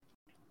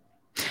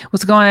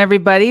What's going on,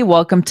 everybody?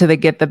 Welcome to the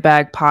Get the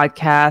Bag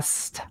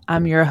podcast.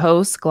 I'm your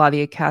host,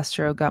 Claudia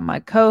Castro. Got my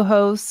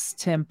co-host,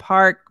 Tim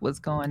Park. What's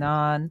going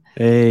on?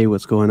 Hey,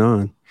 what's going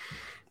on?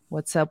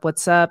 What's up?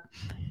 What's up?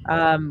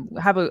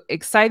 Have an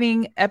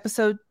exciting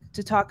episode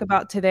to talk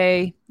about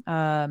today.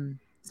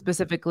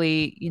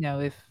 Specifically,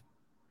 if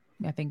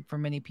I think for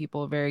many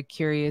people, very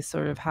curious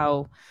sort of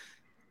how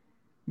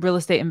real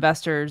estate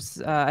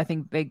investors, I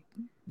think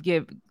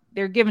give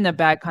they're given a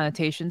bad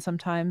connotation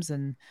sometimes,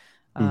 and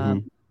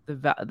um, Hmm.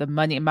 the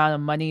money amount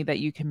of money that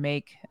you can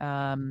make,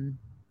 and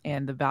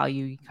the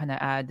value you kind of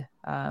add,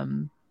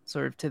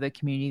 sort of to the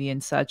community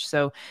and such.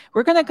 So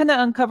we're gonna kind of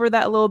uncover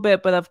that a little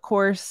bit, but of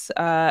course,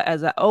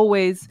 as I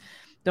always,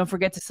 don't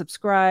forget to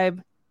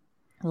subscribe,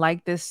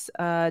 like this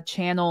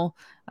channel,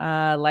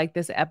 like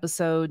this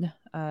episode.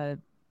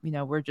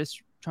 We're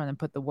just trying to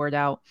put the word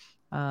out,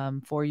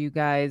 for you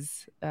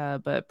guys,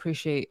 but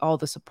appreciate all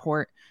the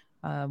support.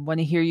 Want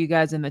to hear you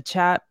guys in the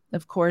chat,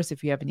 of course,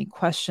 if you have any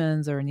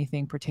questions or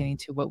anything pertaining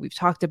to what we've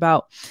talked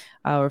about,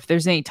 or if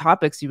there's any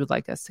topics you would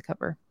like us to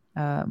cover.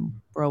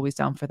 We're always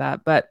down for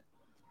that. But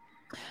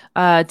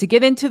to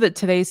get into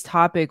today's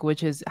topic,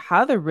 which is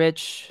how the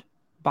rich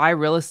buy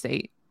real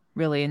estate,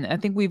 really. And I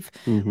think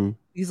Hmm.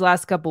 these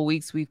last couple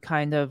weeks we've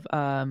kind of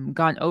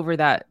gone over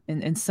that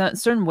in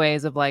certain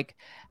ways of like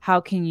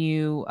how can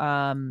you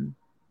how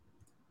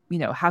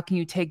can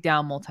you take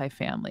down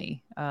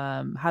multifamily,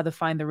 how to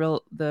find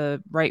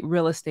the right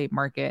real estate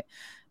market,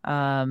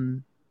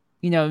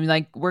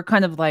 like we're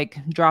kind of like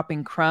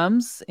dropping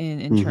crumbs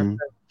in terms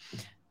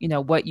Hmm.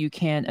 of what you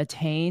can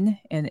attain,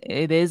 and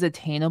it is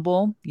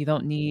attainable. You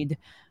don't need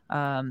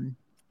um,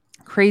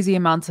 crazy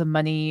amounts of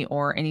money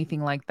or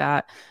anything like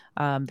that.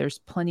 There's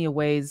plenty of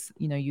ways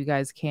you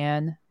guys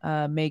can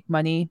make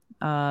money,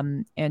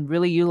 and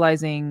really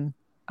utilizing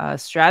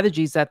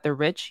strategies that the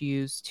rich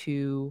use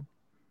to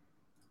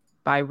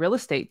buy real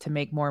estate to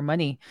make more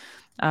money,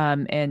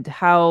 and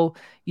how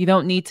you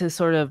don't need to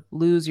sort of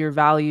lose your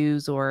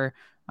values or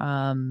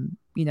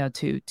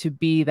to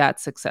be that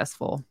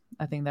successful.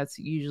 I think that's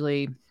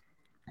usually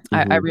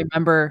I Hmm.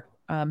 remember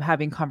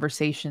having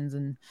conversations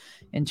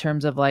in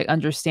terms of like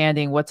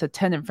understanding what's a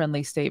tenant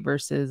friendly state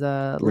versus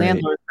a Right.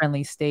 landlord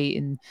friendly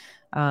state,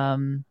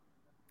 um,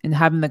 and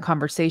having the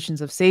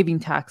conversations of saving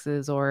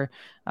taxes or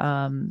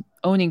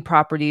owning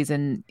properties.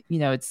 And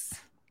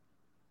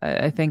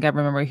I think I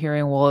remember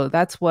hearing, well,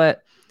 that's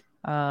what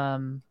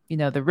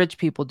the rich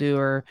people do,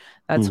 or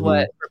that's Hmm.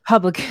 what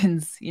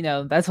Republicans,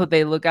 that's what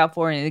they look out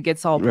for, and it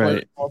gets all Right.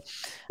 political.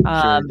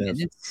 Sure it And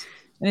does.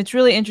 it's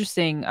really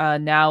interesting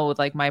now with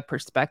like my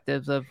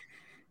perspectives of,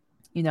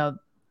 you know,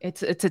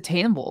 it's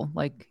attainable.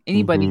 Like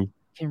anybody Hmm.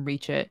 can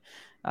reach it.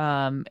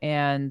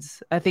 And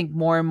I think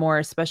more and more,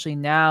 especially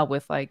now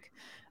with like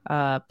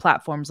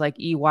platforms like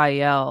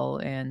EYL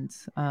and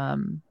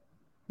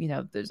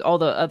there's all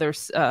the other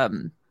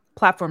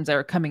platforms that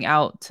are coming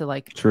out to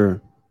like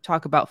Sure.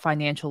 talk about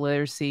financial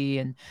literacy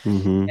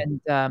Hmm.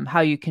 and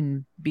how you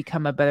can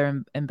become a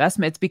better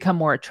investment. It's become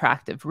more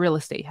attractive. Real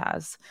estate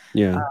has.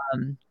 Yeah.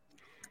 Um,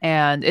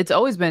 and it's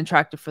always been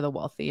attractive for the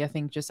wealthy. I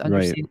think just Right.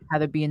 understanding how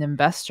to be an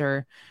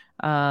investor.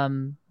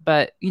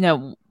 But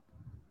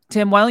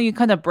Tim, why don't you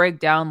kind of break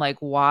down like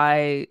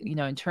why,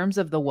 in terms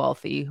of the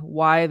wealthy,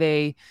 why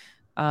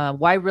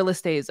real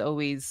estate is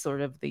always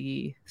sort of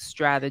the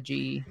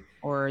strategy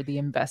or the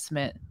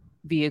investment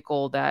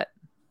vehicle that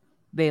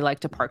they like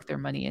to park their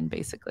money in,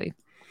 basically.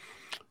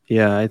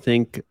 Yeah, I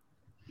think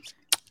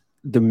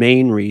the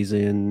main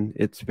reason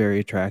it's very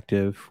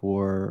attractive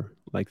for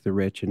like the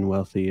rich and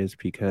wealthy is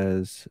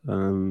because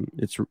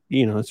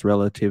it's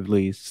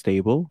relatively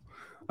stable,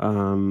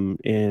 and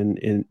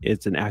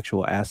it's an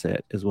actual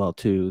asset as well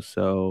too.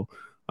 So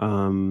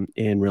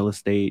and real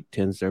estate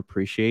tends to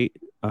appreciate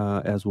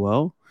as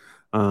well,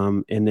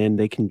 and then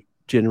they can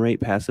generate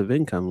passive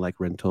income like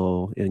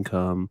rental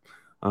income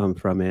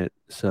from it.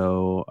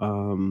 So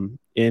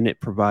and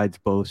it provides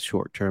both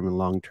short-term and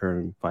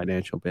long-term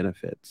financial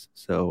benefits.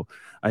 So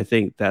I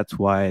think that's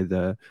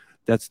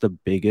the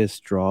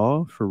biggest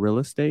draw for real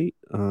estate.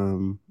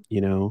 And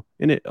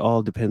it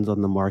all depends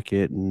on the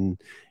market,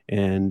 and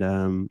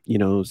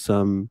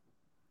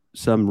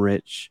some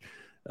rich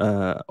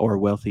or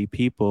wealthy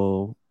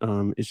people,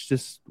 it's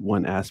just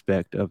one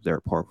aspect of their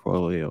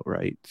portfolio,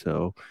 right?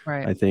 So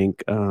Right. I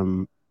think,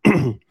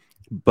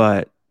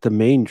 but the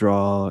main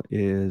draw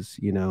is,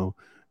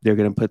 they're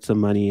going to put some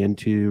money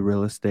into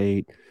real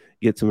estate,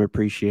 get some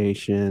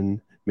appreciation,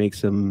 make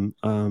some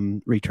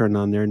return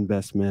on their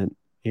investment,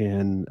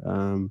 and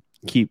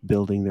keep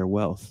building their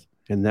wealth.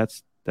 And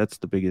that's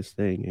the biggest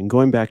thing. And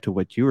going back to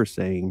what you were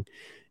saying,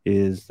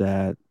 is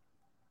that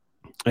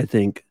I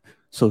think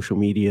social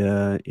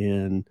media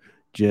and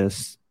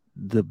just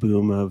the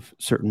boom of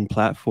certain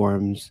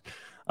platforms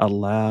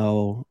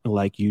allow,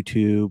 like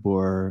YouTube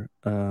or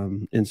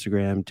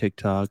Instagram,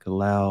 TikTok,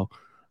 allow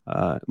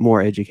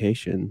more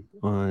education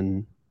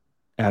on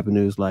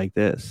avenues like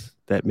this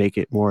that make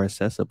it more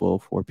accessible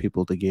for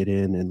people to get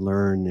in and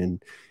learn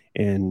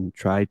and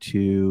try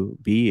to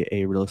be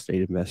a real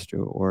estate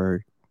investor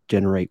or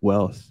generate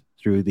wealth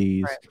through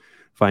these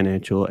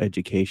financial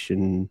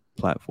education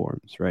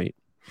platforms, right?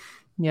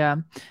 Yeah,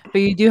 but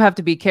you do have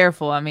to be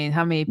careful. I mean,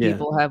 how many Yeah.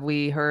 people have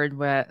we heard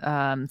what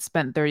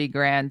spent 30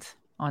 grand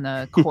on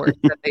a course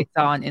that they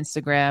saw on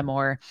Instagram?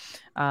 Or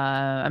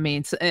I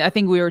mean, I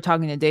think we were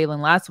talking to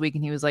Dalen last week,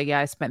 and he was like, "Yeah,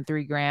 I spent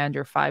 3 grand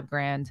or 5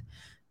 grand,"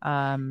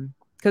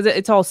 because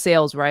it's all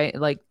sales, right?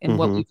 Like, and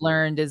what Mm-hmm. we've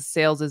learned is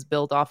sales is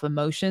built off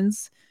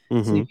emotions. So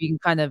Mm-hmm. if you can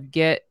kind of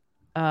get,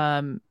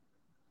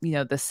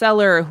 the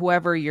seller or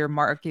whoever you're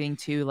marketing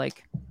to,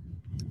 like,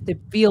 to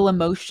feel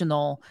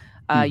emotional,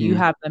 you Mm-hmm.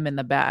 have them in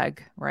the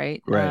bag,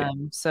 right? Right.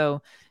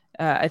 So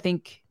I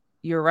think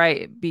you're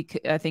right.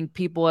 I think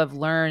people have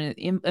learned,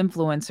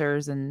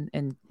 influencers and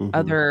Mm-hmm.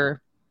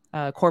 other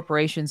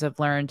corporations have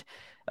learned.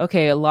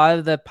 Okay, a lot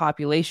of the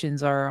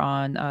populations are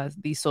on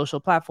these social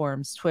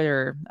platforms,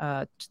 Twitter,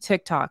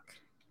 TikTok,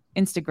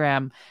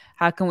 Instagram.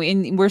 How can we?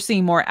 And we're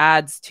seeing more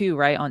ads too,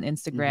 right, on Mm-hmm.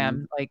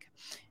 Instagram, like,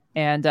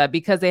 and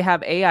because they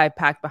have AI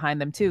packed behind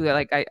them too.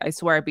 Like, I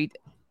swear,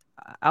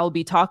 I'll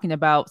be talking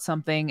about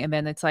something, and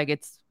then it's like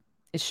it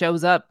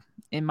shows up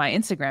in my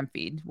Instagram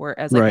feed where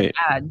as like an Right.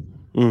 ad.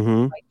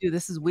 Mm-hmm. Like, dude,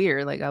 this is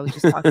weird. Like, I was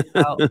just talking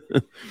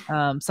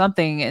about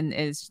something, and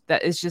it's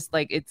just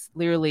like, it's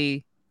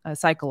literally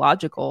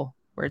psychological,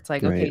 where it's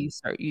like, okay,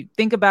 Right. you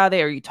think about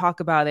it or you talk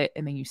about it,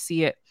 and then you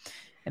see it,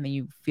 and then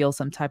you feel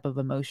some type of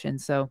emotion.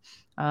 So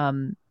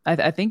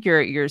I think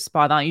you're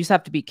spot on. You just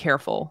have to be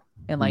careful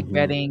and like Mm-hmm.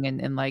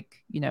 vetting, and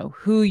like,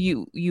 who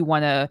you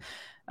want to,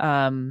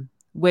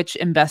 which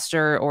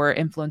investor or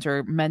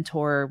influencer,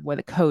 mentor, with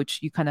a coach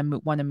you kind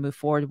of want to move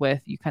forward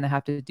with. You kind of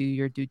have to do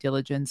your due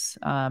diligence.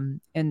 And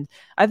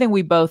I think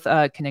we both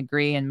can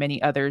agree, and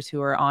many others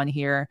who are on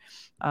here.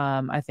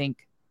 I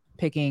think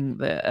picking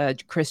the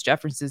Chris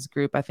Jefferson's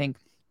group, I think,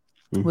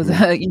 was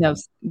Mm-hmm. a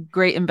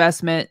great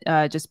investment,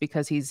 just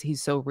because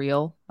he's so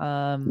real,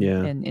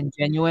 Yeah. and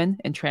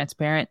genuine and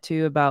transparent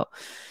too about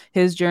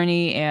his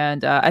journey.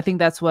 And I think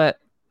that's what,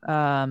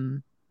 I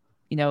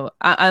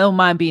don't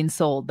mind being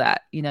sold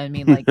that, you know what I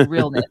mean, like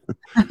realness,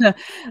 when it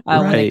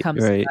Right.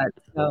 comes to Right. that.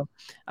 So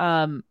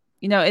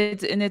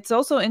it's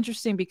also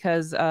interesting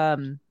because,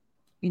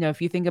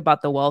 if you think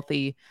about the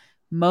wealthy,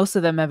 most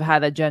of them have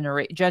had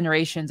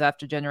generations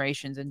after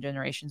generations and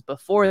generations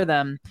before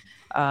them,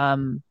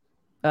 um,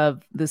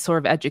 of the sort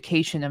of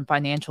education and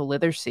financial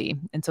literacy.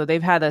 And so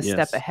they've had a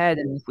step Yes. ahead.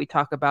 And if we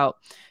talk about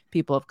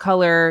people of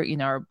color,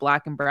 our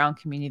Black and brown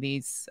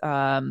communities,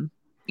 we're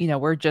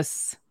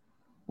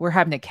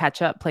having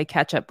to play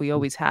catch up. We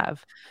always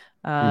have.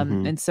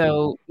 Mm-hmm. And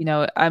so,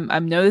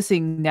 I'm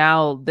noticing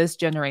now this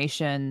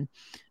generation,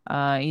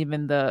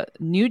 even the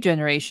new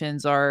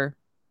generations, are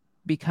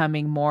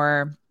becoming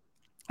more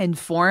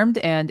informed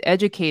and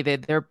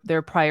educated.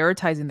 They're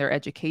prioritizing their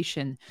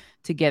education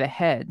to get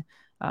ahead.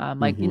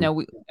 Like, Mm-hmm. I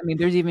mean,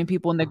 there's even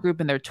people in the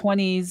group in their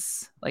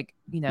 20s, like,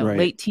 Right.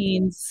 late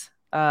teens,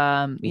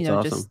 That's just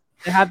awesome.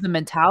 they have the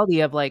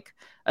mentality of like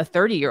a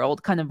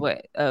 30-year-old kind of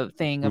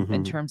thing, in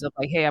Mm-hmm. terms of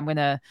like, hey, I'm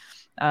gonna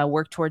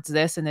work towards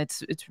this, and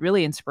it's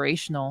really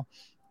inspirational.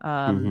 Mm-hmm.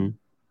 Um,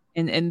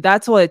 and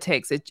that's what it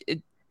takes.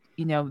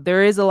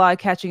 There is a lot of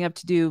catching up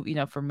to do,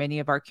 for many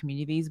of our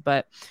communities,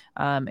 but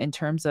in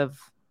terms of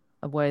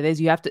what it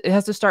is, it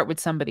has to start with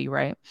somebody,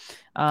 right?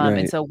 And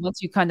Right. so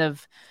once you kind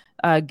of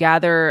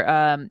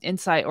gather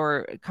insight,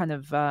 or kind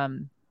of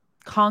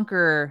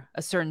conquer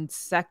a certain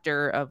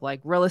sector of like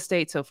real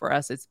estate. So for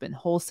us, it's been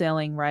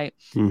wholesaling, right?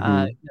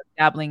 Mm-hmm.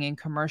 Dabbling in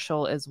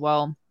commercial as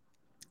well.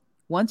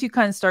 Once you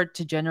kind of start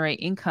to generate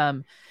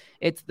income,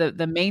 it's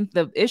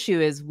the issue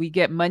is we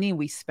get money,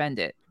 we spend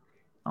it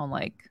on,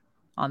 like,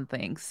 on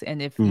things. And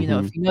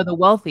Mm-hmm. if the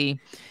wealthy,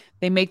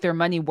 they make their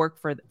money work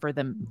for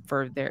them,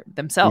 for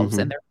themselves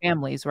Mm-hmm. and their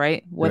families,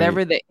 right? Right.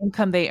 Whatever the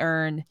income they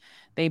earn,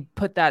 they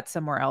put that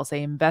somewhere else.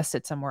 They invest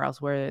it somewhere else,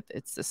 where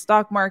it's the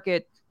stock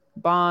market,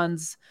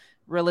 bonds,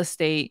 real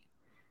estate,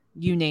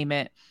 you name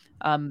it.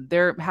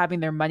 They're having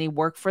their money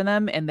work for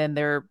them, and then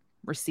they're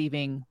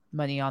receiving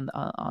money on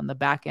the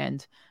back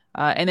end.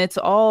 And it's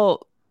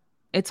all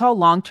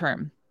long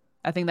term.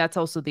 I think that's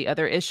also the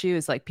other issue,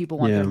 is like, people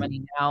want their Yeah.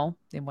 money now.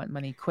 They want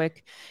money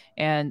quick.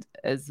 And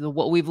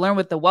what we've learned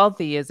with the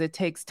wealthy is it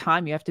takes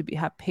time. You have to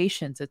have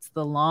patience. It's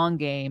the long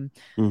game,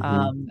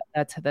 Mm-hmm.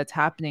 that's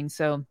happening.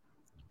 So,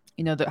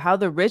 how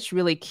the rich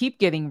really keep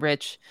getting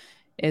rich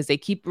is they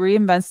keep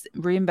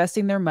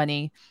reinvesting their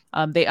money.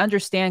 They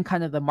understand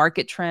kind of the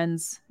market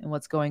trends and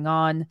what's going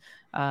on.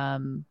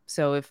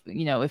 So if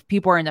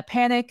people are in a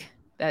panic,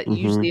 that Mm-hmm.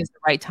 usually is the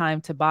right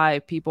time to buy.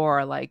 If people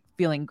are like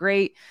feeling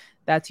great,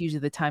 that's usually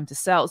the time to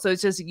sell. So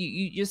it's just,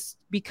 you just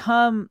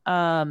become,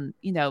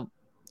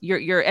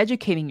 you're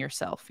educating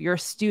yourself. You're a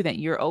student.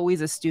 You're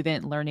always a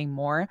student, learning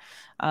more.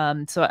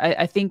 So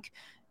I think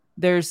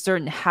there's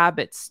certain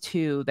habits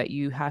too that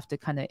you have to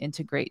kind of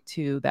integrate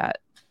to that.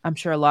 I'm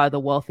sure a lot of the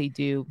wealthy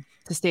do,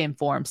 to stay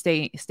informed,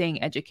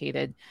 staying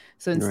educated.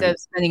 So instead Right. of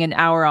spending an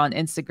hour on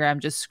Instagram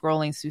just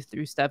scrolling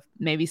through stuff,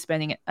 maybe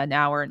spending an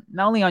hour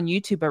not only on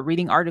YouTube but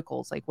reading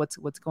articles, like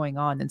what's going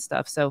on and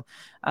stuff. So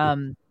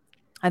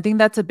I think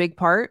that's a big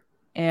part.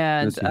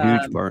 And That's a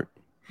huge part.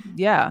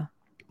 yeah.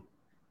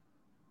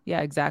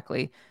 Yeah,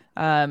 exactly.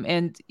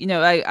 And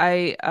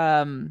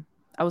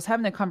I was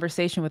having a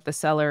conversation with the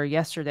seller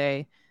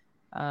yesterday,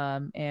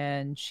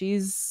 and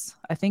she's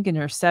I think in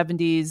her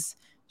 70s.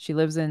 She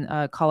lives in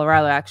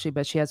Colorado actually,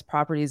 but she has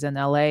properties in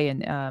LA,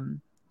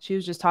 and she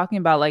was just talking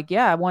about like,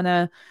 yeah, I want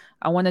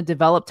to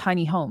develop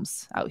tiny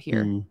homes out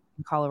here Mm,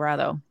 in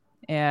Colorado,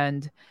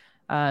 and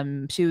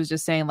she was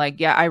just saying like,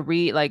 yeah, I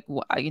read like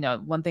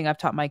one thing I've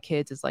taught my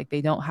kids is like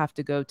they don't have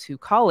to go to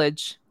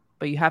college,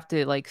 but you have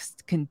to like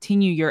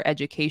continue your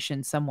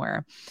education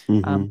somewhere,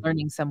 mm-hmm,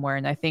 learning somewhere,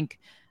 and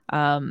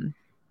um,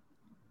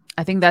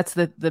 I think that's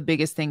the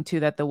biggest thing too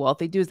that the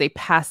wealthy do is they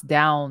pass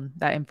down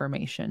that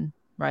information,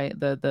 right?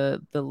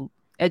 The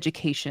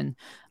education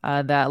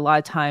that a lot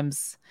of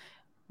times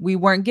we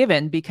weren't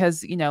given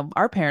because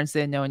our parents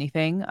didn't know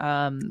anything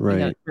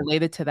right.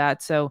 related to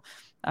that. So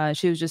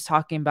she was just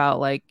talking about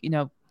like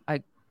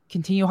I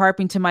continue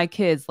harping to my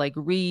kids like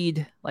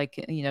read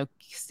like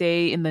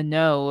stay in the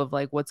know of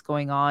like what's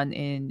going on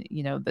in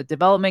the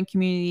development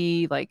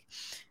community, like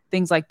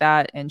things like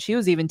that. And she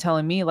was even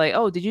telling me like,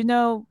 oh, did you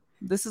know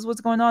this is what's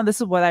going on, this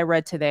is what I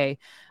read today.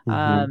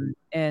 Mm-hmm,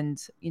 And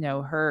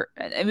her,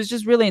 it was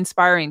just really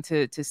inspiring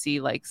to see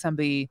like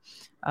somebody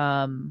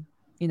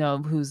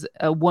who's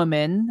a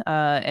woman,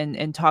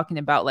 and talking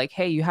about like,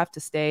 hey, you have to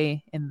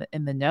stay in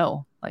the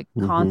know, like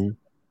mm-hmm. constantly.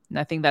 And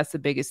I think that's the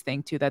biggest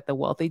thing too that the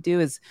wealthy do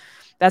is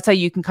that's how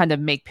you can kind of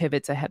make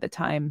pivots ahead of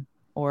time,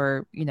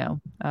 or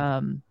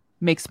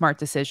make smart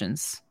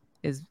decisions,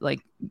 is like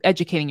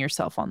educating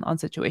yourself on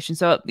situations.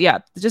 So yeah,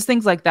 just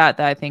things like that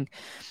I think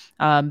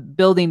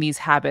building these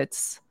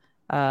habits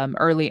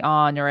early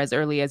on or as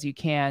early as you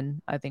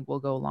can, I think will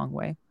go a long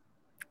way.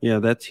 Yeah,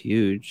 that's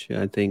huge.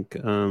 I think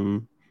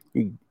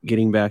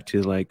getting back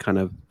to like kind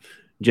of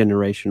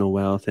generational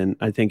wealth, and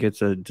I think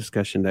it's a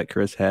discussion that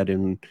Chris had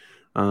in,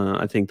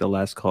 I think the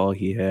last call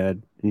he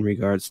had in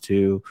regards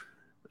to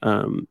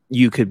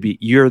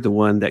you're the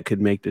one that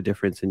could make the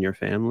difference in your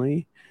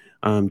family.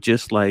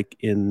 Just like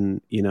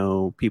in,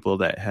 people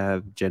that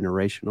have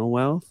generational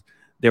wealth,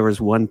 there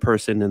was one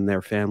person in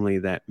their family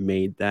that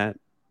made that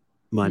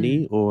Mm,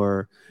 money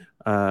or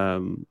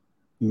um,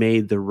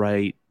 made the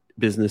right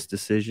business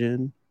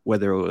decision,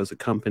 whether it was a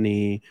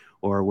company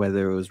or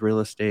whether it was real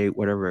estate,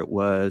 whatever it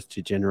was,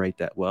 to generate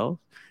that wealth.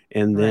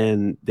 And right.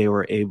 then they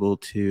were able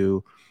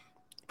to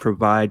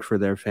provide for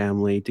their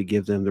family, to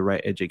give them the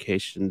right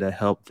education to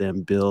help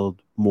them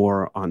build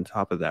more on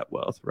top of that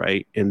wealth,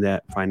 right? And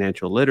that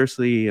financial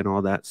literacy and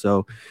all that.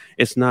 So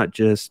it's not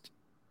just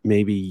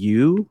maybe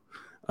you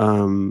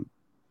um,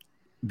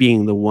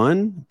 being the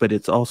one, but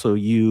it's also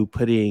you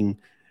putting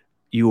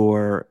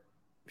your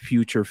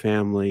future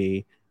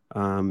family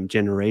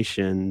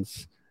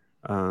generations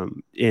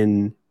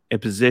in a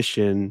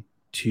position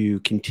to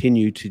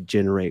continue to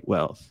generate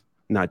wealth,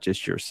 not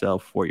just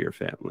yourself for your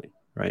family,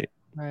 right?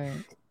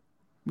 Right.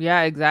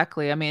 Yeah,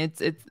 exactly. I mean,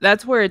 it's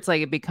that's where it's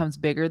like it becomes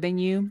bigger than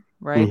you,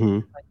 right? Mm-hmm.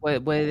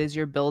 Like what it is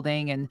you're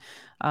building, and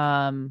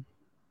um,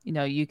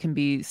 you can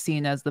be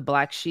seen as the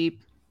black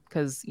sheep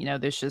because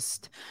there's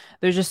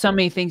just so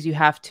many things you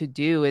have to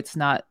do. It's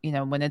not,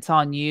 when it's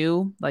on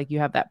you, like you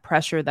have that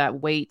pressure, that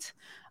weight,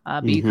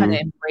 but you kind Mm-hmm. of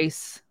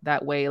embrace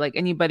that way. Like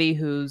anybody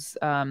who's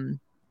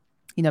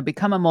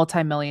become a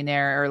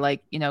multimillionaire or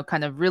like,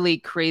 kind of really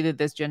created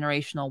this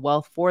generational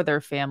wealth for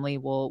their family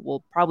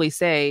will probably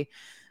say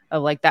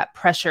of like that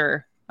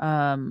pressure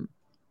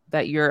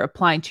that you're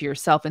applying to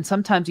yourself. And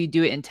sometimes you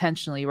do it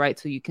intentionally, right?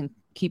 So you can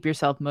keep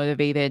yourself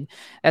motivated.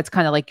 That's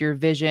kind of like your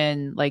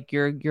vision, like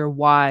your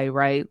why,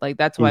 right? Like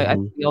that's why I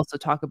Mm-hmm. think we also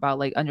talk about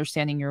like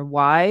understanding your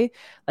why.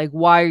 Like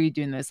why are you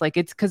doing this? Like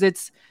it's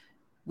because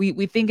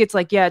we think it's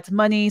like, yeah, it's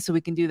money, so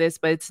we can do this,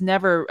 but it's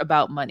never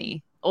about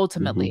money.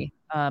 Mm-hmm. Ultimately,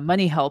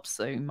 money helps.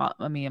 I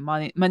mean,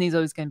 money is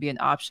always going to be an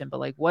option, but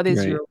like, what is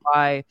Right. your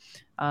why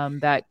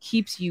that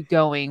keeps you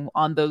going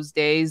on those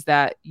days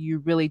that you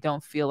really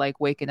don't feel like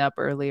waking up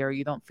early or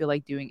you don't feel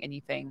like doing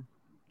anything?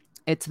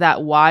 It's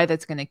that why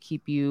that's going to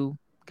keep you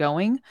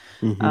going.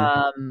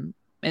 Mm-hmm.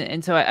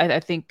 And so I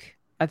think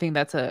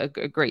that's a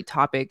great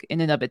topic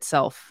in and of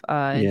itself in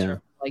Yeah.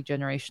 terms of like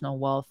generational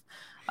wealth.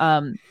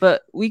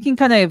 But we can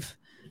kind of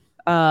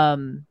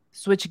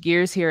switch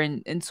gears here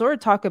and sort of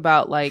talk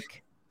about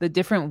like the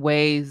different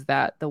ways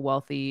that the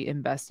wealthy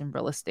invest in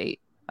real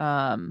estate.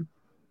 Um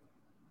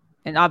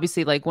and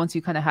obviously like once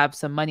you kind of have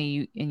some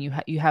money and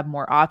you have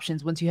more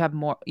options, once you have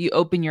more, you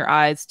open your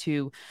eyes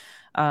to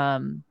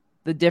um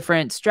the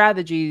different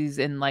strategies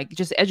and like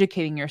just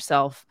educating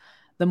yourself,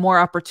 the more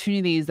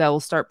opportunities that will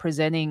start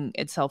presenting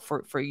itself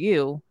for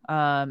you.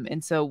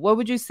 And so what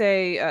would you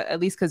say, at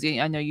least because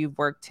I know you've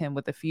worked him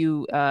with a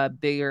few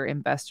bigger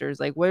investors,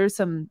 like what are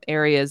some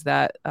areas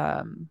that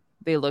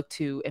they look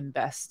to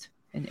invest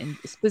in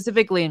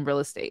specifically in real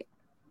estate?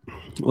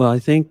 Well, I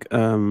think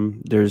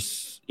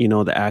there's,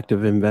 the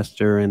active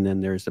investor and then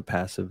there's the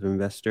passive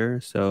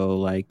investor. So,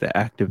 like the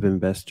active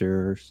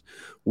investors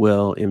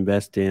will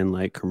invest in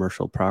like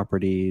commercial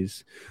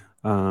properties.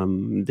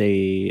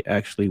 They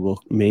actually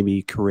will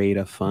maybe create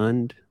a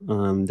fund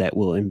that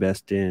will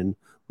invest in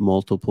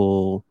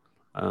multiple.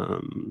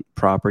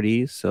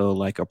 properties, so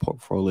like a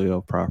portfolio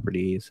of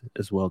properties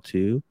as well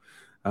too,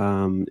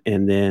 and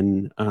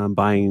then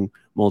buying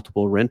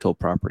multiple rental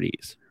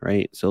properties,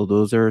 right? So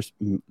those are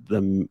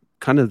the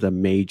kind of the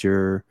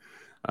major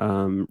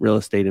real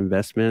estate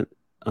investment.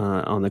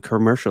 On the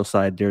commercial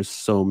side, there's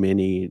so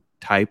many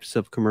types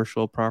of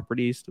commercial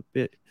properties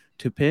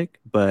to pick,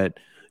 but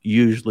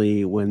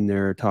usually when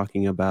they're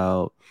talking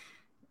about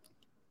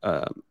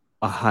uh,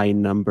 a high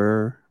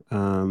number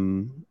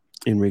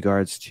in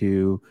regards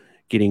to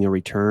getting a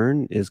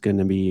return is going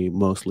to be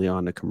mostly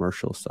on the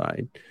commercial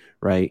side,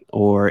 right?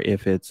 Or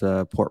if it's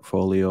a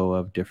portfolio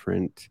of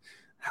different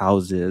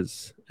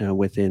houses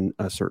within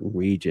a certain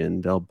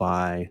region, they'll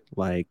buy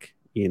like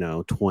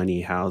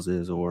 20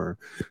 houses or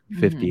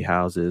 50 Mhm.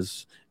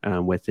 houses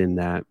within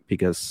that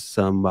because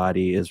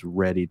somebody is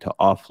ready to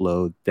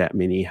offload that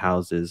many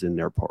houses in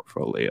their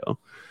portfolio.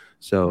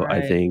 So I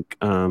Right. think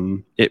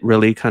it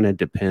really kind of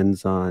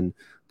depends on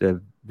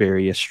the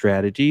various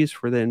strategies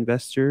for the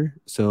investor.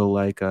 So,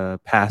 like a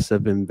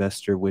passive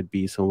investor would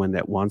be someone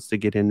that wants to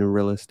get into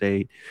real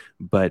estate,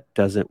 but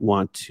doesn't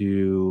want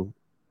to,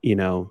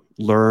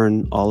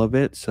 learn all of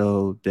it.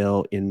 So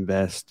they'll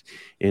invest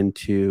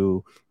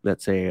into,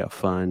 let's say, a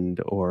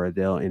fund, or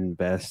they'll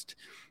invest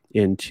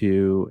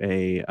into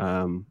a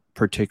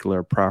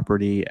particular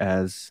property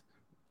as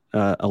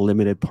a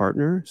limited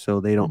partner, so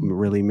they don't Mhm.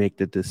 really make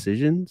the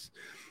decisions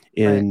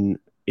Right.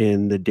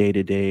 in the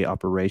day-to-day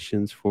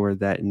operations for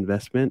that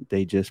investment.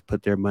 They just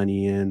put their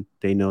money in.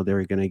 They know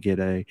they're going to get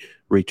a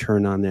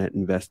return on that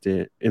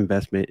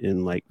investment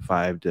in like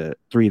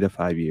 3 to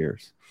 5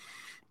 years.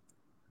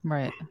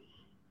 Right.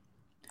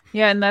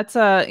 Yeah, and that's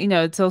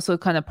it's also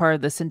kind of part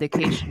of the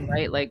syndication,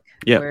 right? Like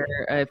Yep. where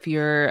if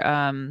you're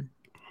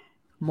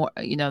more,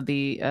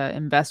 the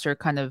investor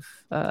kind of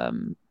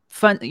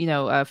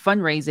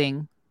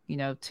fundraising,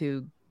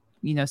 to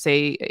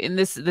say, and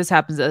this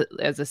happens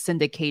as a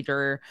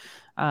syndicator,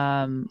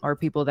 or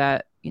people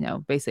that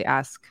basically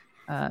ask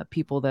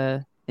people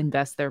to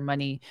invest their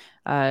money,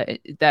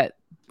 that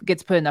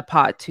gets put in a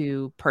pot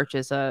to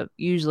purchase a,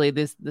 usually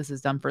this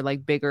is done for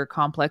like bigger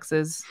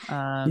complexes.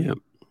 Yep.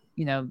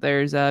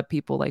 There's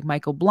people like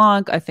Michael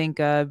Blanc, I think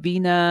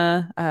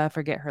Vina, I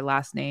forget her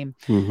last name,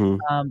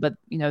 Mm-hmm. but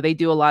they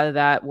do a lot of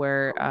that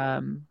where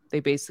they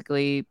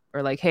basically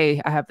are like,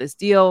 hey, I have this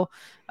deal,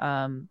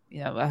 I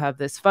have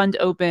this fund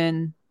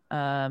open,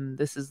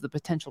 this is the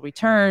potential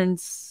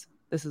returns,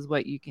 this is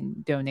what you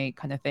can donate,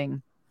 kind of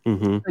thing.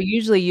 Mm-hmm. So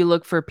usually you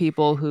look for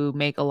people who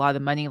make a lot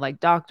of money, like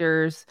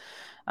doctors,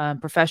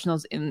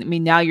 professionals. And I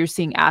mean, now you're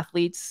seeing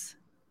athletes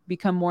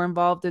become more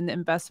involved in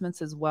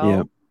investments as Yep.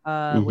 well,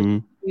 which Mm-hmm.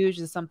 huge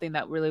is something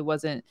that really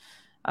wasn't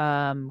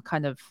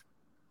kind of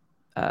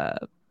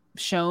uh,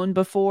 shown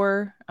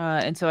before.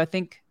 And so I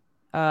think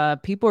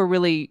people are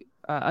really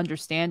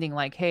understanding,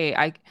 like, hey,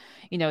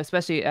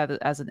 especially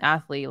as an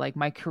athlete, like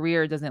my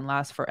career doesn't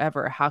last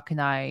forever. How can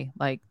I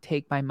like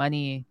take my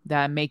money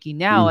that I'm making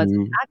now as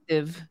Mm-hmm. an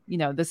active,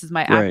 this is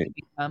my Right. active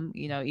income,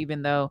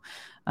 even though,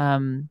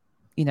 um,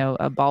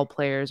 ball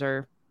players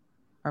are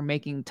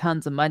making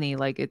tons of money,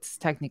 like it's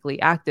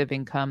technically active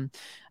income.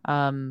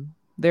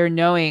 They're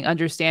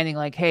understanding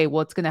like, hey,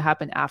 what's going to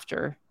happen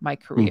after my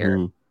career?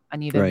 Mm-hmm. I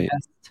need to Right.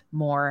 invest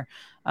more.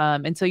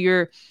 And so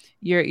you're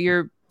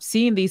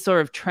seeing these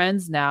sort of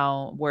trends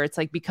now where it's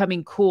like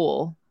becoming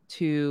cool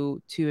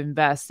to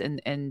invest.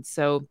 And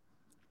so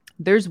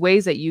there's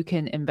ways that you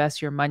can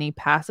invest your money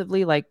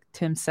passively, like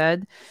Tim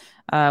said,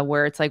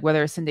 where it's like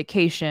whether it's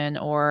syndication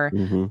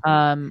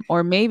Mm-hmm.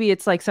 or maybe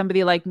it's like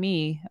somebody like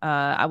me.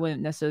 I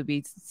wouldn't necessarily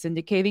be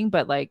syndicating,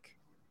 but like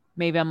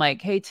maybe I'm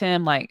like, hey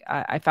Tim, like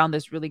I found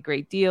this really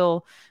great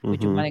deal.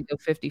 Would you Mm-hmm. want to go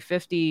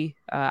 50-50?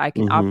 I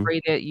can Mm-hmm.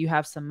 operate it. You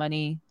have some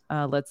money.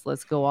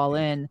 Let's go all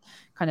in,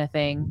 kind of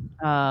thing.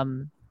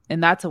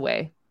 And that's a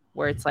way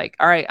where it's like,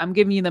 all right, I'm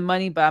giving you the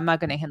money, but I'm not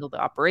going to handle the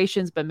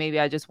operations, but maybe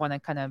I just want to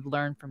kind of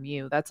learn from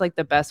you. That's like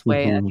the best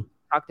way. And I Mm-hmm. think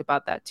we talked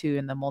about that too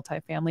in the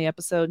multifamily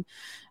episode.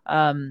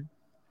 Um,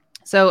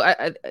 so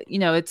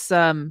it's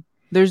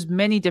there's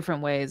many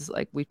different ways,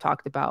 like we've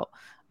talked about,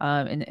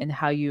 in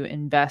how you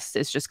invest.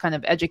 It's just kind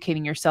of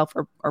educating yourself,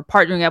 or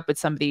partnering up with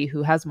somebody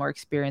who has more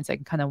experience that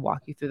can kind of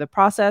walk you through the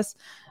process.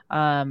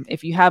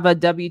 If you have a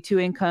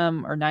W-2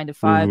 income or 9 to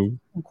 5, Mm-hmm. you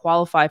can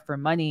qualify for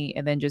money,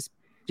 and then just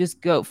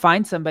go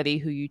find somebody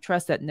who you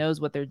trust that knows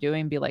what they're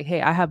doing. Be like,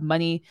 hey, I have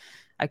money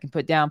I can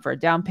put down for a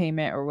down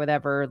payment or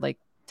whatever. Like,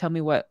 tell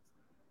me what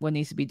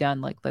needs to be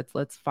done. Like,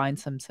 let's find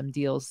some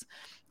deals.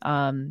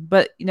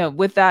 But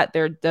with that,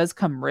 there does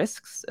come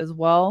risks as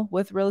well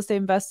with real estate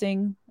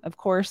investing, of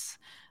course.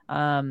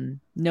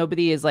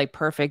 Nobody is like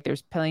perfect.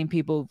 There's plenty of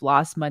people who've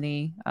lost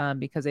money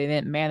because they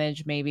didn't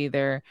manage maybe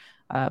their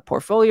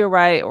portfolio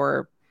right,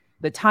 or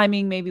the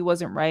timing maybe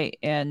wasn't right.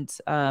 And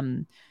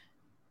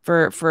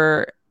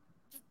for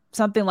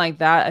something like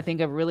that, I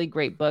think a really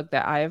great book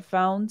that I have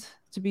found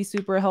to be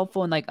super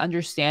helpful in like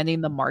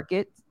understanding the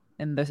market,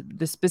 and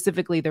the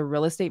specifically the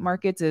real estate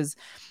markets, is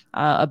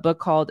a book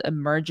called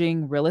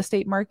Emerging Real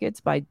Estate Markets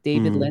by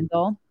David Mm-hmm.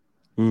 Lindahl.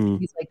 Mm-hmm.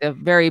 He's like a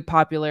very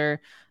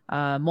popular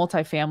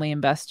multifamily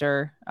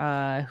investor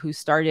who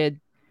started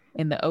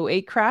in the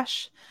 '08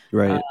 crash,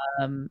 Right.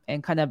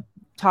 and kind of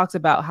talks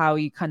about how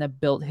he kind of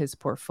built his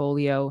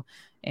portfolio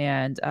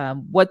and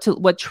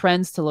what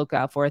trends to look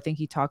out for. I think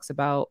he talks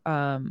about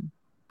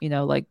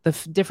like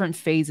the different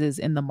phases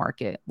in the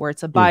market where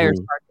it's a buyer's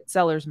Mm-hmm. market,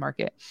 seller's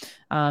market.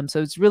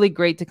 So it's really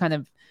great to kind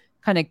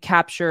of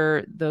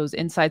capture those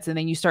insights, and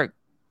then you start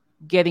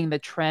getting the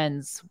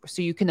trends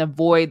so you can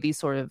avoid these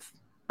sort of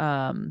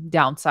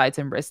downsides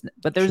and risks.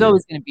 But there's Sure.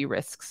 always going to be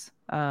risks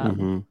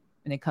Mm-hmm.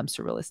 when it comes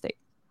to real estate.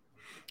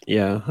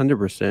 Yeah,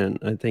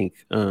 100%. I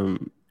think,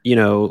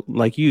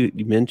 like you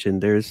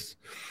mentioned, there's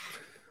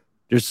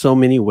so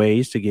many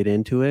ways to get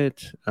into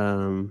it.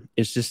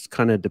 It's just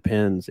kind of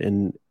depends.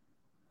 And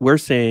we're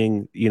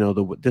saying,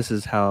 this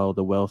is how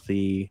the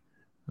wealthy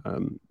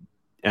um,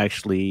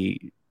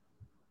 actually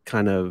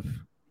kind of,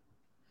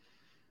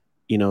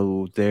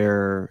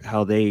 their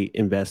how they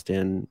invest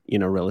in,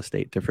 real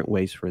estate, different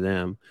ways for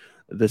them.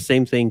 The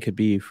same thing could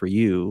be for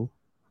you.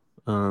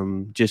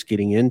 Just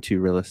getting into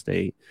real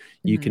estate,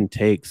 you Mhm. can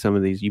take some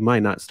of these. You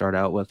might not start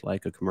out with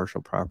like a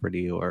commercial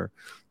property or,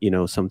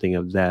 something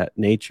of that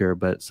nature,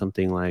 but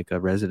something like a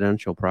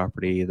residential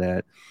property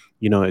that,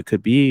 it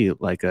could be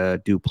like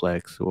a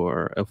duplex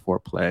or a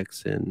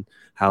fourplex and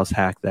house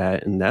hack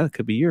that. And that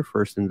could be your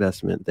first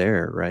investment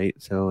there. Right.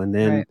 So, and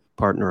then Right.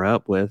 partner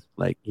up with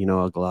like,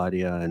 a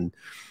Gladia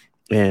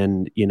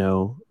and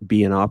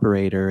be an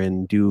operator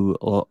and do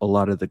a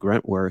lot of the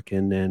grunt work,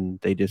 and then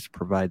they just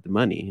provide the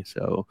money.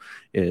 So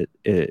it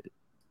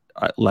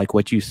like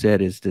what you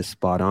said is just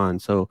spot on.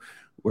 So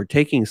we're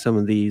taking some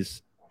of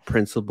these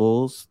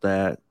principles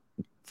that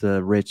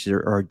the rich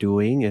are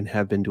doing and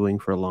have been doing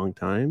for a long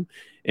time,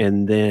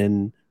 and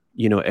then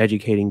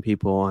educating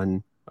people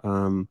on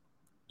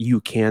you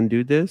can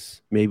do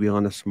this maybe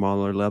on a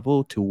smaller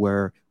level to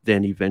where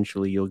then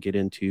eventually you'll get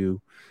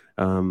into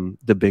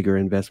the bigger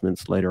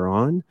investments later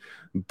on.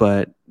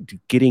 But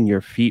getting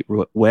your feet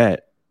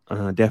wet,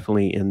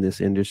 definitely in this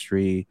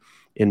industry,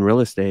 in real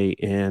estate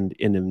and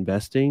in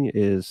investing,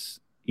 is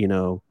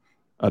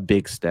a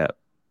big step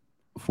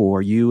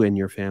for you and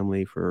your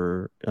family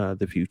for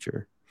the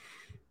future.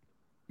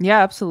 Yeah,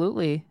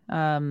 absolutely.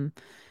 And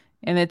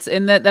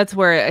that's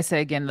where I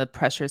say again, the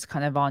pressure is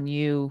kind of on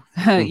you,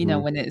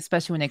 Hmm.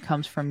 especially when it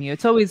comes from you.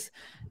 It's always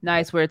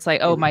nice where it's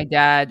like, oh, my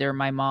dad or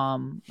my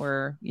mom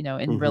were,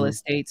 in real Hmm.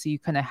 estate. So you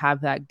kind of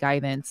have that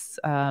guidance.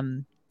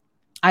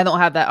 I don't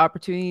have that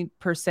opportunity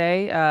per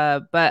se,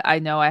 but I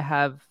know I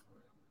have,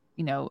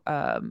 you know,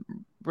 um,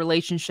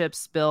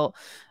 relationships built.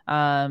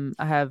 I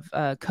have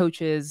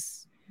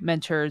coaches,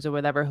 mentors, or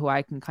whatever who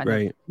I can kind of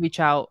Right. reach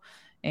out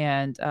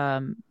and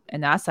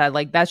ask that.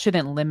 Like that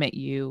shouldn't limit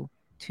you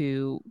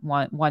to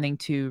wanting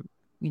to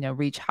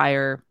reach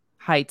higher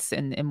heights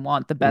and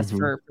want the best Hmm.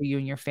 for you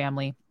and your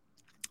family.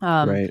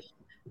 Um, Right.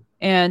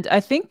 and I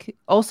think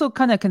also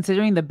kind of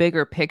considering the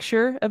bigger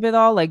picture of it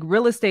all, like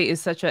real estate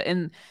is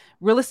and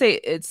real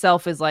estate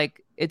itself is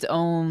like its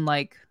own,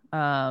 like,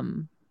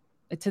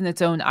 it's in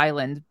its own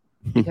island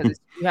because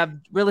you have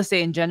real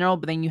estate in general,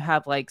 but then you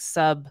have like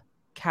sub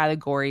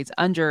categories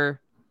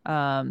under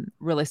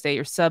real estate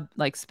or sub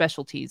like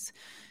specialties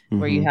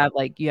where Hmm. you have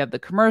the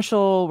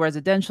commercial,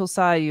 residential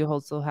side. You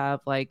also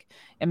have like,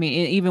 I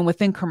mean, even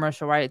within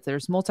commercial, right?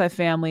 There's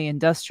multifamily,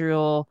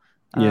 industrial,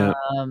 Yeah.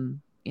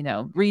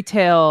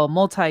 retail,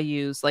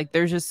 multi-use. Like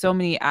there's just so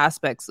many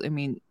aspects. I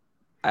mean,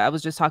 I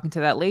was just talking to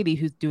that lady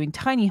who's doing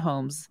tiny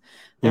homes.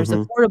 There's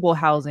Hmm. affordable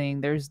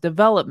housing, there's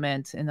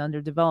development, and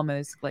under development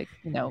is like,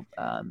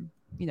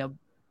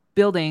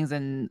 buildings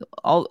and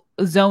all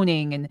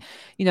zoning, and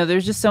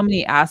there's just so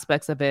many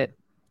aspects of it.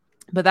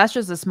 But that's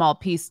just a small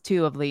piece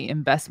too of the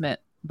investment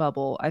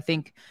bubble. I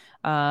think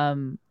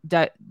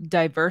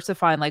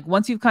diversifying, like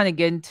once you've kind of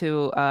get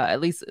into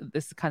at least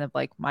this is kind of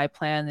like my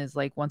plan is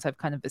like once I've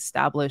kind of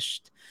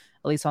established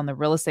at least on the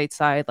real estate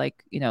side,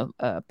 like a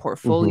Hmm.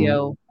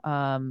 portfolio,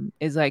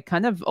 is like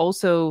kind of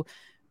also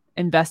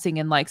investing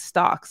in like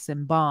stocks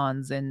and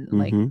bonds and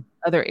like Hmm.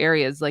 other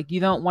areas. Like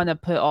you don't want to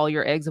put all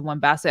your eggs in one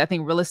basket. I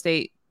think real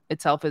estate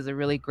itself is a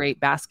really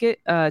great basket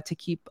to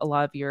keep a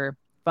lot of your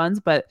funds,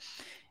 but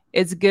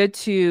it's good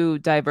to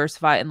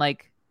diversify, and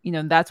like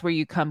that's where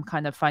you come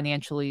kind of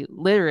financially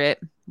literate,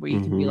 where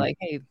you can be Hmm. like,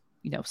 hey,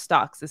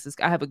 stocks, this is,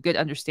 I have a good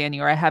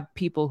understanding, or I have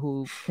people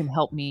who can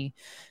help me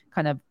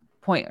kind of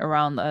point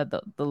around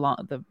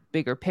the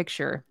bigger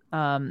picture.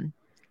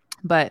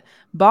 But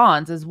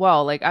bonds as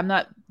well, like I'm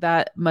not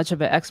that much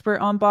of an expert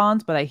on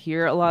bonds, but I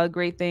hear a lot of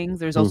great things.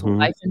 There's also Hmm.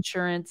 life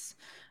insurance,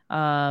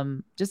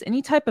 just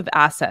any type of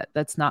asset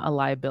that's not a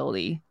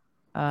liability,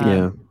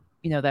 Yeah.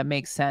 that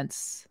makes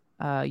sense,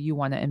 you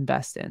want to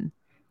invest in.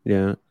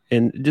 Yeah.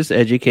 And just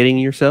educating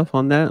yourself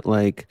on that.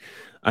 Like,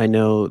 I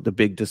know the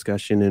big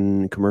discussion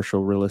in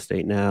commercial real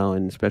estate now,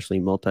 and especially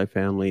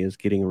multifamily, is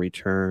getting a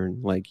return.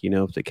 Like,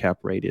 if the cap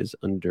rate is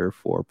under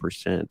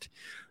 4%,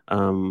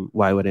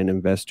 why would an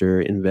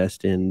investor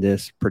invest in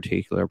this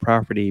particular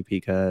property?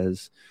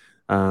 Because,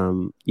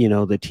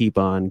 the T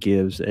bond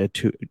gives a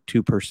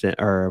 2%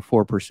 or a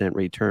 4%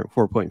 return,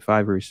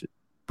 4.5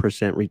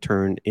 percent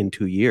return in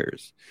 2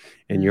 years,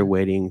 and you're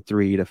waiting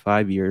 3 to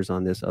 5 years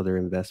on this other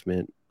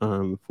investment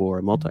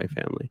for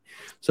multifamily.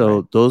 So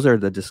Right. those are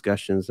the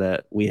discussions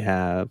that we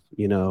have,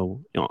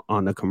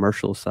 on the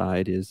commercial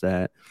side, is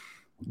that,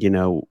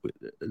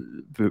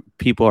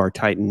 people are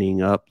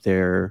tightening up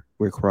their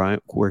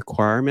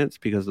requirements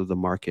because of the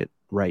market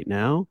right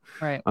now,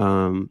 Right.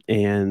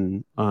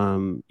 and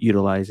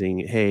utilizing,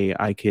 hey,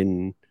 I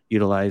can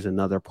utilize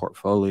another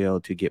portfolio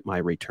to get my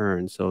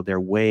return. So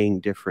they're weighing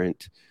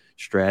different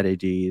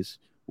strategies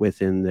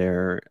within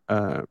their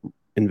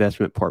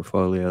investment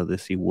portfolio to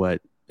see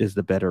what is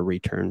the better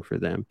return for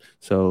them.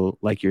 So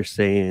like you're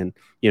saying,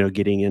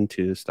 getting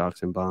into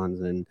stocks and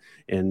bonds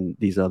and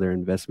these other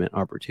investment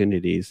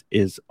opportunities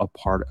is a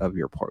part of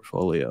your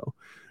portfolio.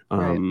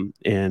 Right.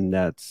 And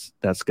that's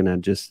going to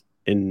just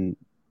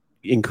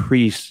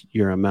increase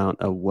your amount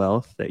of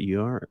wealth that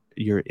you're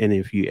and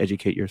if you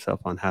educate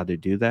yourself on how to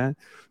do that,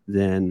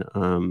 then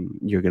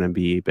you're going to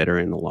be better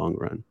in the long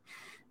run.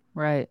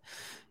 Right.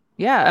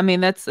 Yeah, I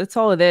mean that's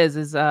all it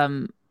is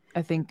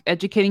I think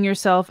educating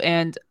yourself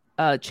and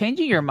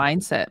changing your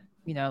mindset,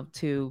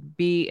 to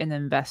be an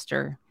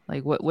investor.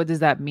 Like what does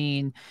that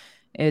mean?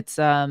 It's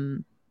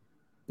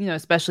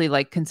especially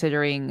like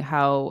considering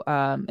how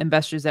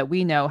investors that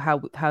we know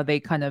how they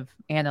kind of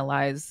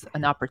analyze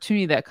an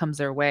opportunity that comes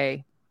their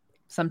way.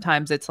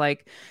 Sometimes it's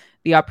like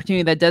the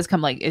opportunity that does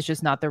come, like it's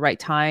just not the right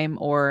time,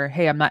 or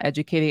hey, I'm not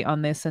educated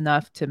on this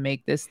enough to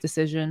make this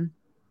decision.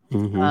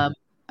 Mm-hmm. Um,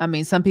 I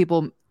mean, some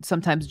people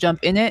sometimes jump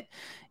in it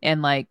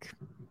and like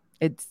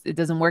it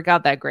doesn't work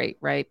out that great,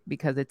 right?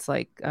 Because it's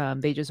like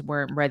they just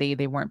weren't ready,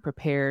 they weren't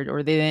prepared,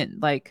 or they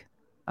didn't like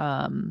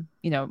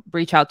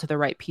reach out to the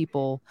right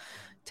people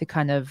to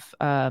kind of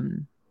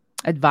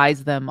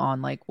advise them on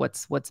like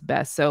what's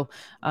best. So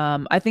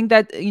I think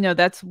that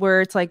that's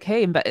where it's like,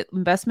 hey,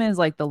 investment is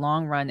like the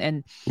long run.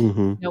 And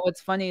Mm-hmm.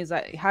 what's funny is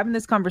that having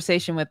this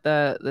conversation with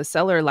the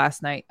seller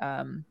last night.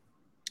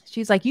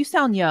 She's like, "You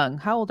sound young.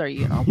 How old are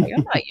you?" And I was like,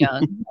 "I'm not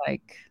young."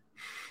 Like,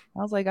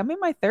 I was like, "I'm in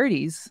my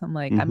 30s." I'm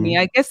like, I Mm-hmm. mean,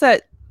 I guess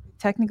that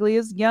technically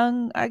is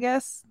young, I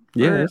guess,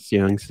 Yeah, for it's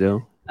young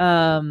still.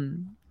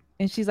 um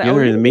and she's like, "Oh,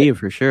 Younger you're than me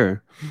for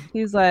sure.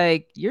 He's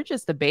like, "You're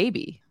just a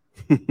baby.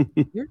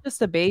 You're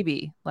just a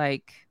baby."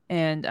 Like,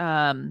 and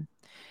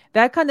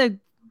that kind of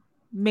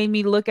made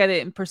me look at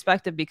it in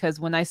perspective, because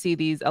when I see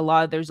there's a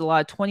lot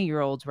of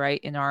 20-year-olds,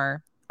 right, in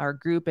our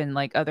group and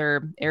like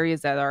other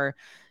areas that are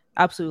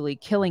absolutely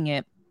killing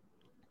it.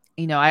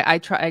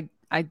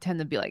 I tend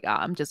to be like,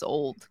 I'm just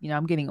old,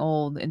 I'm getting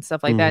old and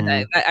stuff like that. And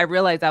Mm-hmm. I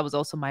realized that was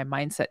also my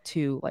mindset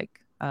too, like,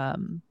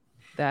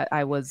 that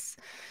I was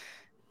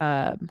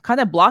kind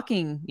of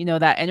blocking,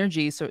 that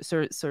energy, so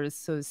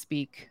to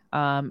speak.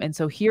 And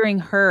so hearing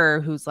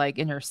her, who's like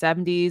in her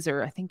 70s,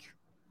 or I think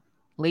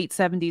late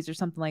 70s or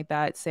something like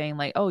that, saying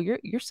like, "Oh,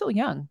 you're still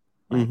young.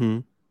 Like, Mm-hmm.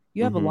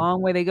 you have a Mm-hmm.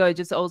 long way to go." It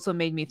just also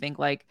made me think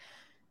like,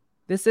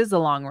 this is a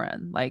long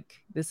run.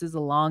 Like, this is a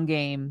long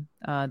game.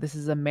 This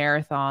is a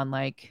marathon.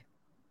 Like,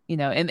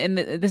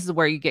 this is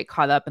where you get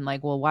caught up in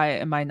like, well, why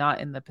am I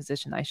not in the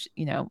position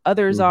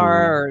others Mm-hmm.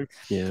 are, or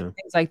Yeah.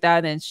 things like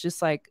that. And it's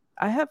just like,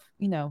 I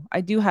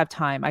do have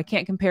time. I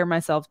can't compare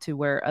myself to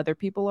where other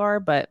people are,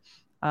 but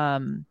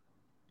um,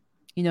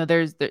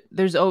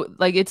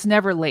 like, it's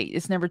never late.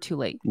 It's never too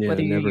late. Yeah,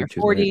 Whether you're in never your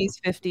too late. 40s,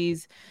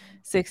 50s,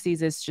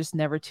 60s, it's just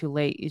never too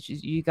late. It's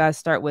just, you got to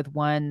start with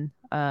one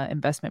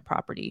investment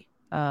property.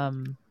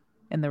 And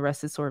the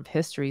rest is sort of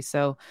history.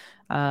 So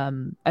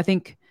I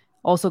think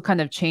also kind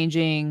of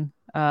changing.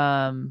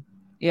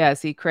 Yeah,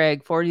 see,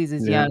 Craig, 40s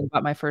is Yeah, young.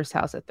 Bought my first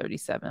house at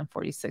 37. I'm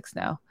 46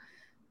 now.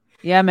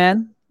 Yeah,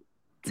 man.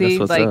 that's See,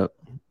 what's like, up.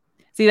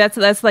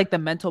 that's like the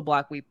mental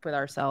block we put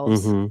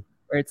ourselves, Mm-hmm.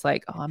 where it's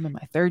like, oh, I'm in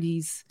my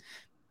 30s.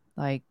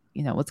 Like,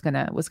 what's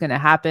gonna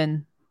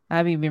happen? I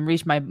haven't even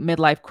reached my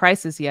midlife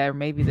crisis yet, or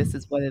maybe this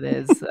is what it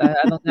is. I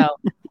don't know.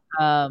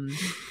 Um,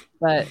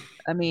 but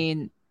I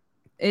mean,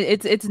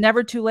 it's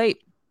never too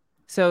late.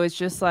 So it's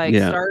just like,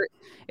 Yeah. start.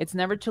 It's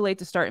never too late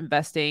to start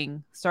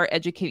investing, start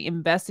educating,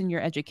 invest in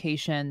your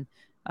education,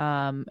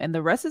 and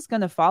the rest is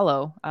going to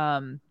follow.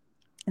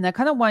 And I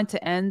kind of want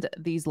to end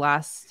these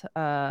last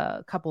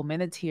couple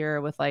minutes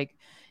here with like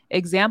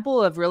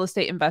example of real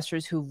estate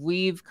investors who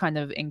we've kind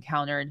of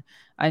encountered.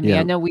 I mean, I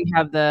Yeah. know we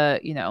have the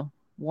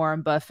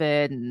Warren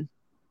Buffett, and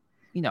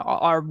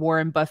our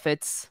Warren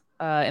Buffetts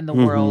in the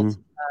world,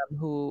 Mm-hmm.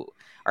 who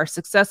are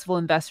successful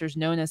investors,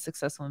 known as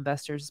successful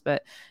investors.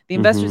 But the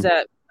investors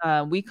Mm-hmm.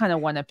 that we kind of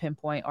want to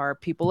pinpoint are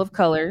people of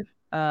color,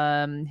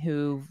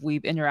 who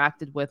we've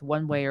interacted with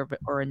one way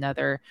or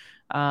another.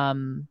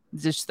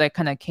 Just that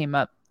kind of came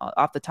up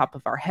off the top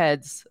of our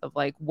heads, of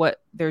like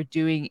what they're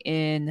doing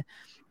in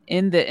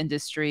the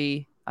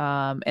industry,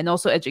 and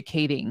also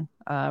educating,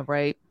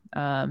 right?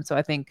 So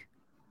I think,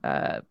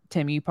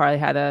 Tim, you probably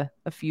had a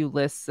few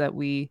lists that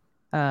we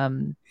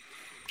um,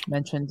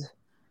 mentioned.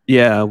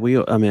 Yeah,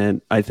 I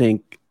mean, I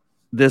think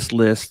this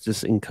list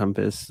just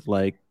encompass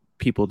like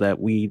people that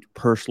we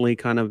personally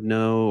kind of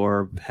know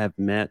or have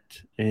met,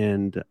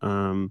 and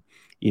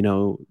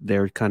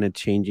they're kind of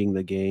changing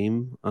the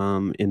game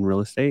in real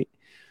estate.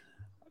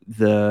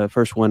 The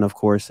first one, of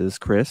course, is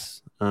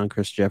Chris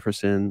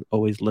Jefferson.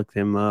 Always look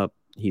him up.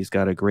 He's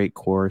got a great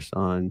course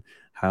on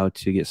how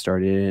to get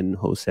started in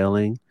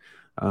wholesaling.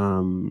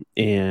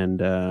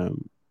 And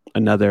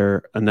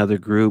another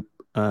group.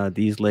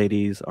 These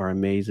ladies are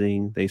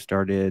amazing. They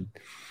started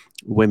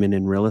Women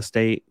in Real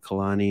Estate,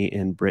 Kalani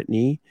and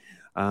Brittany.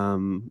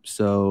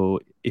 So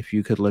if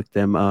you could look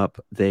them up,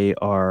 they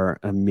are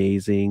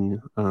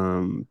amazing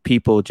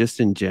people just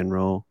in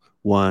general.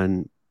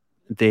 One,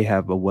 they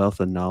have a wealth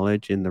of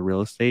knowledge in the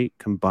real estate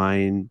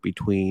combined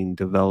between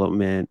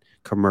development,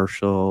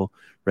 commercial,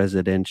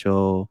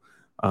 residential,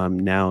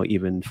 now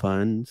even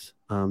funds.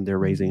 They're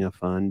raising a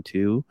fund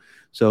too.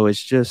 So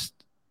it's just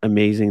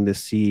amazing to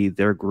see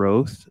their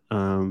growth,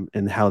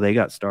 and how they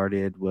got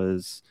started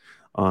was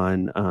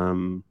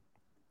on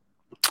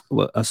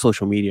a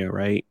social media,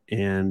 right?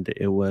 And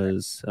it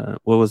was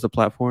what was the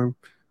platform?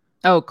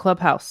 Oh,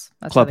 Clubhouse.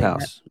 That's how they met.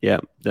 Clubhouse. Yeah,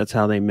 that's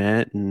how they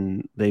met,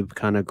 and they've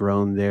kind of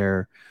grown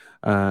their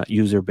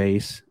user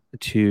base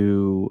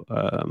to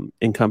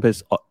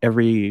encompass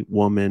every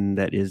woman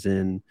that is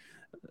in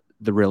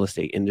the real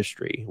estate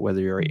industry,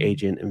 whether you're an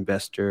agent,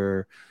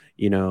 investor,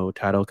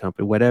 title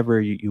company,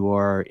 whatever you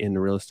are in the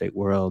real estate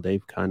world.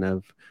 They've kind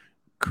of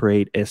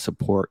create a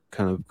support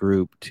kind of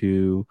group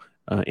to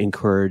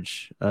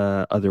encourage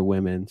other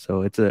women.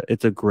 So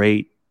it's a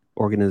great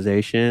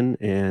organization,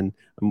 and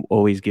I'm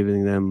always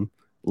giving them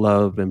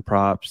love and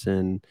props,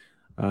 and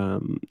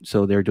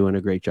so they're doing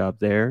a great job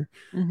there.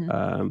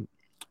 Mm-hmm.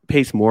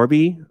 Pace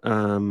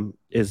Morby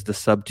is the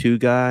sub two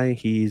guy.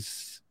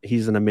 He's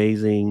an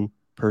amazing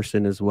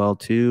person as well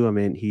too. I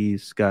mean,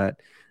 he's got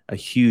a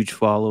huge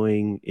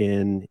following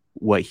in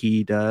what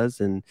he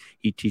does, and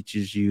he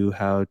teaches you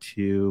how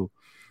to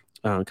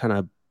kind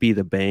of be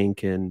the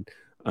bank and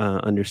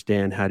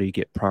understand how to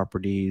get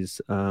properties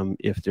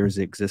if there's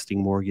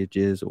existing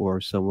mortgages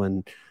or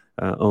someone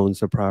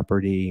owns a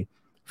property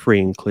free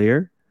and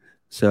clear.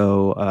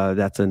 So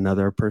that's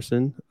another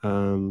person.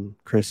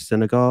 Chris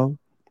Senegal,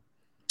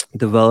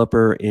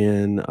 developer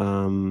in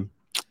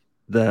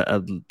the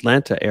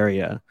Atlanta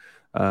area,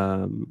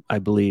 I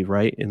believe,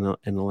 right in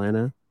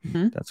Atlanta.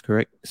 Mm-hmm. That's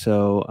correct.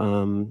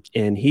 So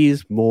and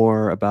he's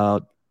more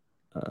about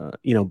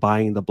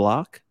buying the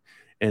block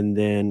and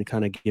then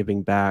kind of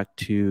giving back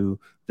to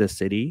the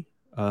city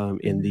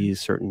in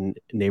these certain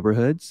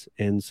neighborhoods.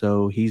 And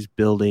so he's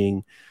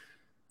building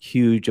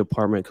huge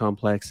apartment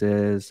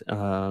complexes,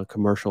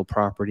 commercial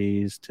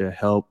properties to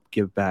help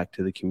give back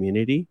to the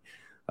community.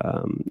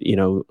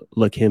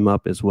 Look him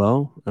up as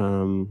well.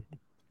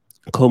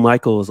 Cole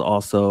Michael is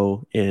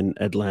also in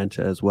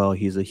Atlanta as well.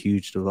 He's a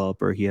huge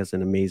developer. He has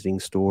an amazing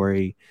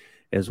story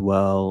as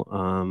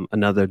well.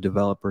 Another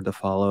developer to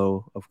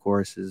follow, of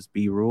course, is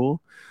B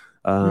Rule.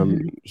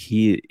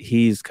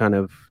 He's kind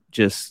of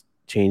just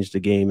changed the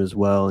game as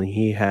well, and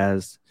he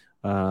has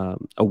a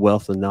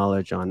wealth of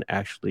knowledge on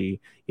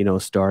actually,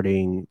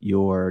 starting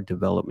your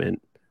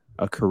development,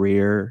 a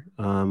career,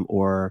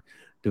 or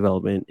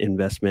development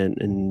investment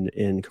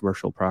in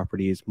commercial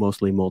properties,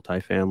 mostly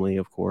multifamily,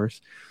 of course.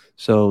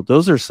 So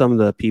those are some of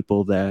the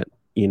people that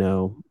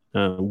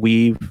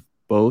we've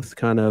both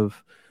kind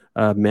of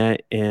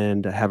met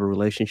and have a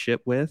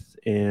relationship with,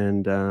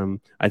 and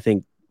I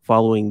think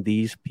following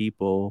these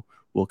people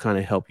will kind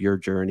of help your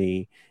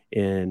journey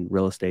in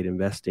real estate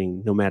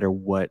investing. No matter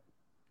what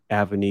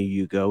avenue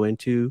you go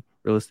into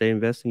real estate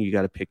investing, you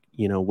got to pick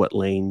what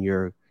lane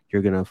you're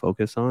going to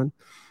focus on.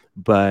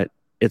 But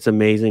it's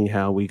amazing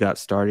how we got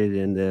started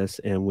in this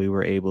and we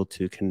were able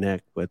to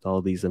connect with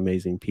all these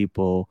amazing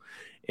people,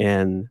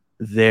 and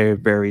they're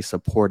very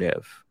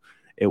supportive.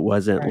 It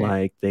wasn't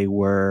like they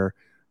were,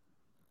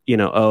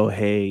 oh,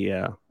 hey,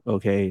 yeah,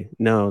 okay.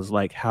 No, it's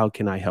like, how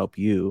can I help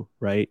you?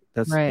 Right.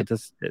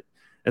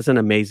 That's an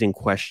amazing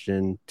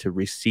question to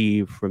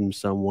receive from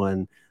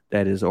someone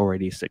that is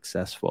already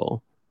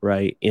successful,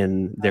 right,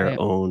 in their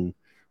own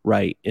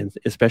right, and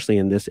especially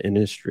in this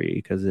industry,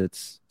 because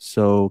it's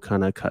so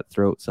kind of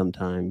cutthroat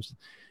sometimes.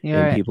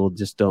 And people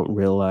just don't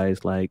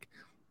realize, like,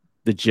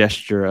 the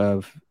gesture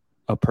of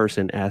a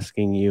person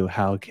asking you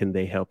how can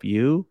they help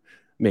you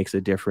makes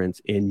a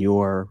difference in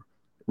your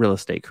real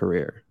estate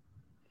career.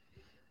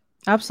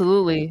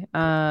 Absolutely.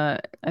 I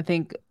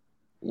think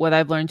what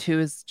I've learned too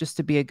is just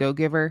to be a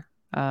go-giver,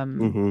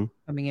 coming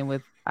in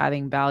with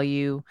adding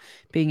value,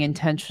 being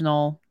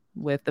intentional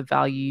with the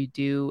value you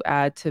do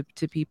add to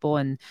people.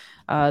 And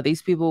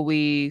these people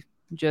we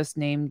just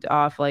named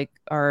off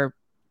are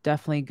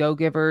definitely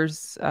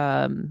go-givers.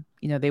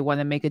 They want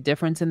to make a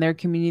difference in their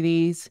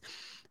communities,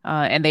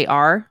 and they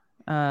are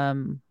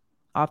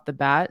off the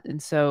bat.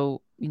 And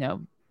so,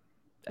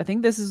 I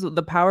think this is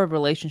the power of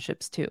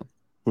relationships too.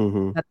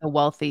 That the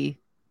wealthy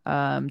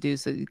do.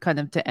 So kind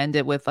of to end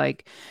it with,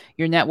 like,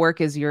 your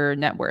network is your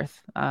net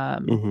worth.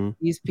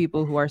 These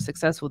people who are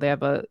successful, they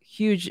have a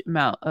huge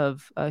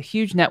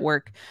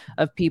network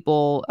of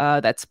people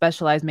that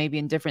specialize maybe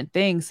in different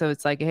things. So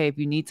it's like, hey, if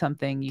you need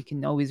something, you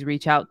can always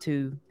reach out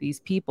to these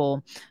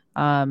people,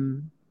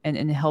 and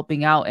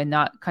helping out and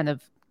not kind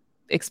of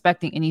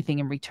expecting anything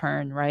in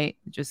return, right?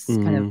 Just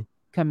kind of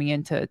coming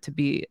in to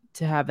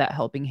have that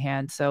helping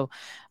hand. So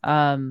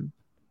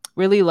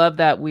really love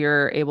that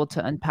we're able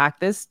to unpack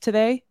this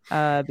today,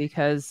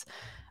 because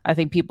I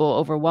think people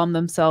overwhelm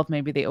themselves.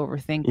 Maybe they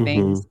overthink Mm-hmm.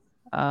 things.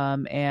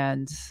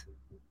 And,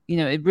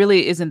 it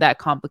really isn't that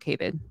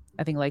complicated.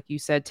 I think, like you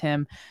said,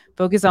 Tim,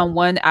 focus on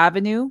one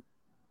avenue,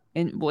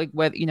 and like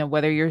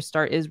whether your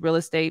start is real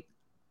estate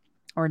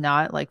or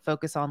not, like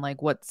focus on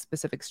like what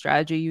specific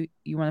strategy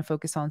you want to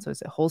focus on. So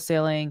is it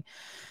wholesaling,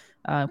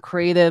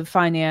 creative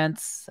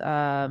finance,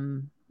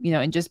 and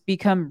just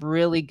become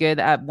really good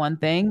at one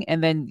thing.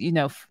 And then,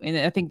 and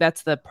I think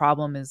that's the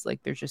problem, is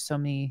like there's just so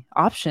many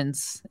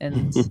options,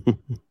 and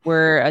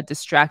we're a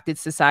distracted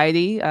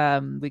society.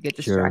 We get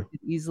Sure. distracted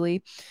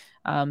easily.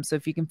 So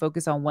if you can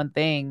focus on one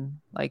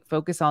thing, like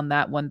focus on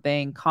that one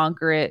thing,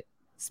 conquer it,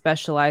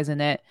 specialize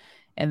in it,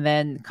 and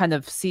then kind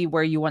of see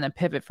where you want to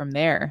pivot from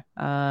there.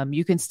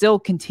 You can still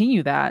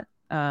continue that,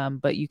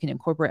 but you can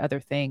incorporate other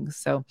things.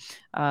 So,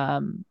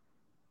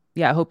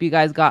 yeah, I hope you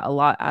guys got a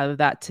lot out of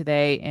that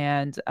today.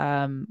 And,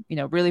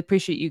 really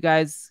appreciate you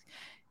guys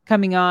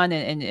coming on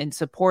and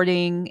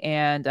supporting.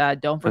 And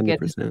don't forget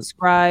to 100%.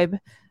 subscribe,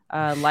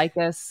 like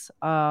us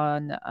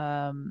on,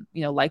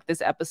 like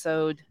this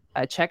episode.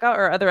 Check out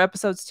our other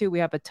episodes too. We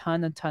have a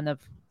ton of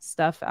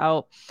stuff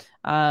out.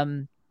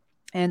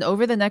 And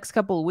over the next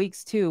couple of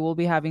weeks too, we'll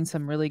be having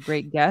some really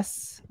great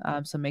guests.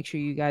 So make sure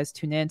you guys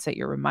tune in, set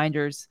your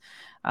reminders.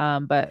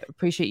 But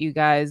appreciate you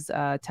guys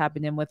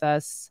tapping in with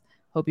us.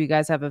 Hope you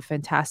guys have a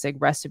fantastic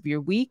rest of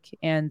your week,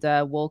 and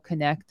we'll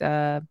connect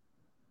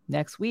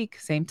next week,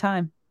 same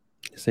time.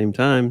 Same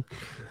time.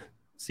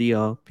 See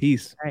y'all.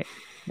 Peace. All right.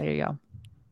 There you go.